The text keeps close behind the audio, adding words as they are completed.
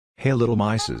Hey little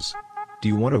mices. Do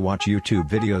you want to watch YouTube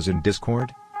videos in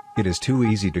Discord? It is too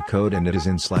easy to code and it is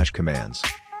in /commands.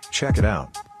 Check it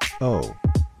out. Oh.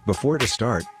 Before to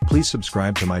start, please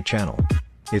subscribe to my channel.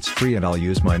 It's free and I'll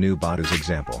use my new bot as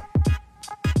example.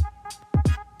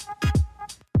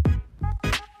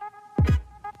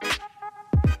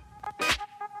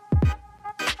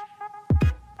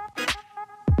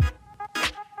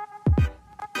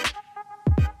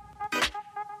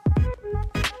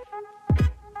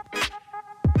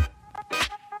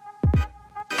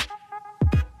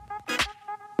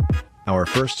 Our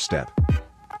first step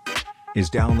is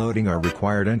downloading our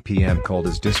required NPM called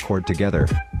as Discord together.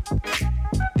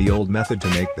 The old method to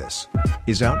make this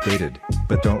is outdated,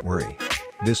 but don't worry.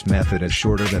 This method is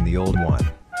shorter than the old one.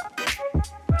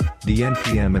 The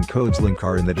NPM and codes link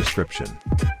are in the description.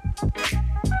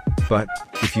 But,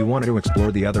 if you want to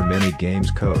explore the other mini games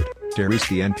code, there is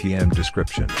the NPM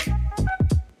description.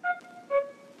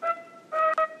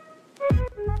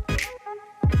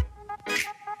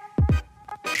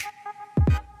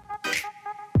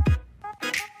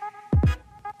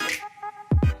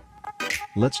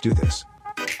 Let's do this.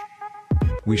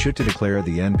 We should to declare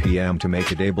the NPM to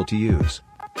make it able to use.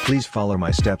 Please follow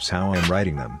my steps how I am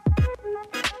writing them.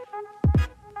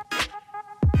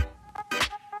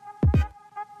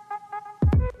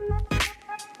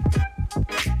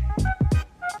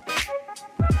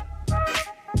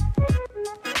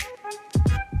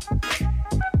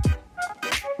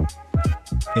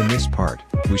 In this part,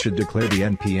 we should declare the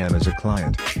NPM as a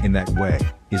client, in that way,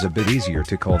 is a bit easier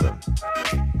to call them.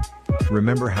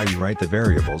 Remember how you write the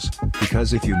variables,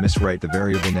 because if you miswrite the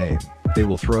variable name, they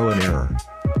will throw an error.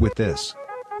 With this,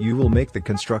 you will make the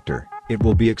constructor, it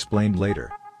will be explained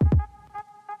later.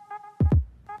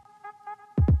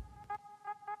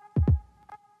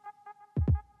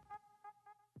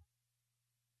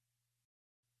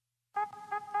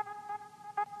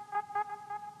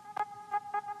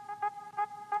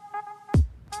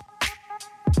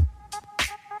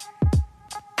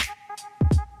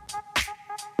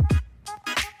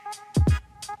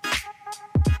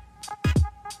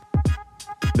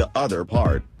 The other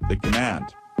part, the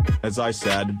command. As I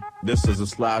said, this is a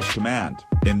 /command.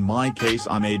 In my case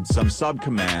I made some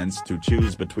subcommands to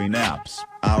choose between apps.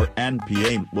 Our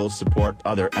NPM will support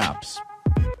other apps.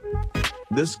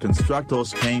 This constructor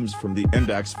comes from the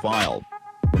index file.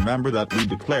 Remember that we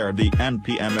declared the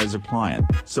NPM as a client,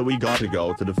 so we got to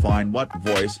go to define what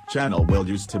voice channel we'll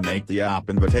use to make the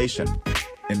app invitation.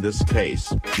 In this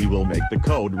case, we will make the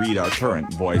code read our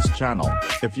current voice channel.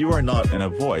 If you are not in a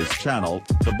voice channel,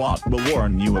 the bot will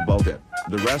warn you about it.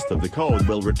 The rest of the code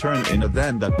will return an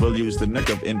event that will use the nick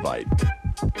of invite.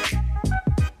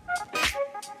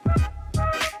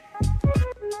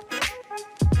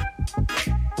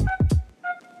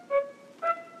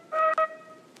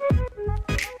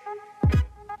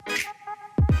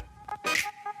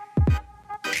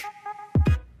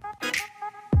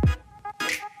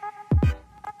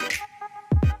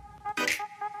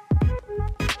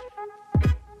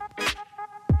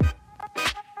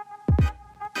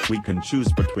 We can choose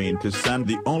between to send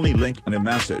the only link in a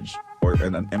message, or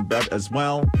in an embed as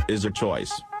well, is a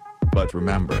choice. But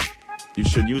remember, you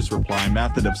should use reply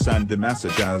method of send the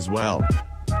message as well.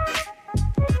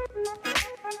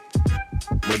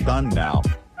 We're done now.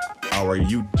 Our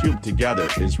YouTube together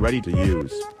is ready to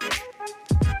use.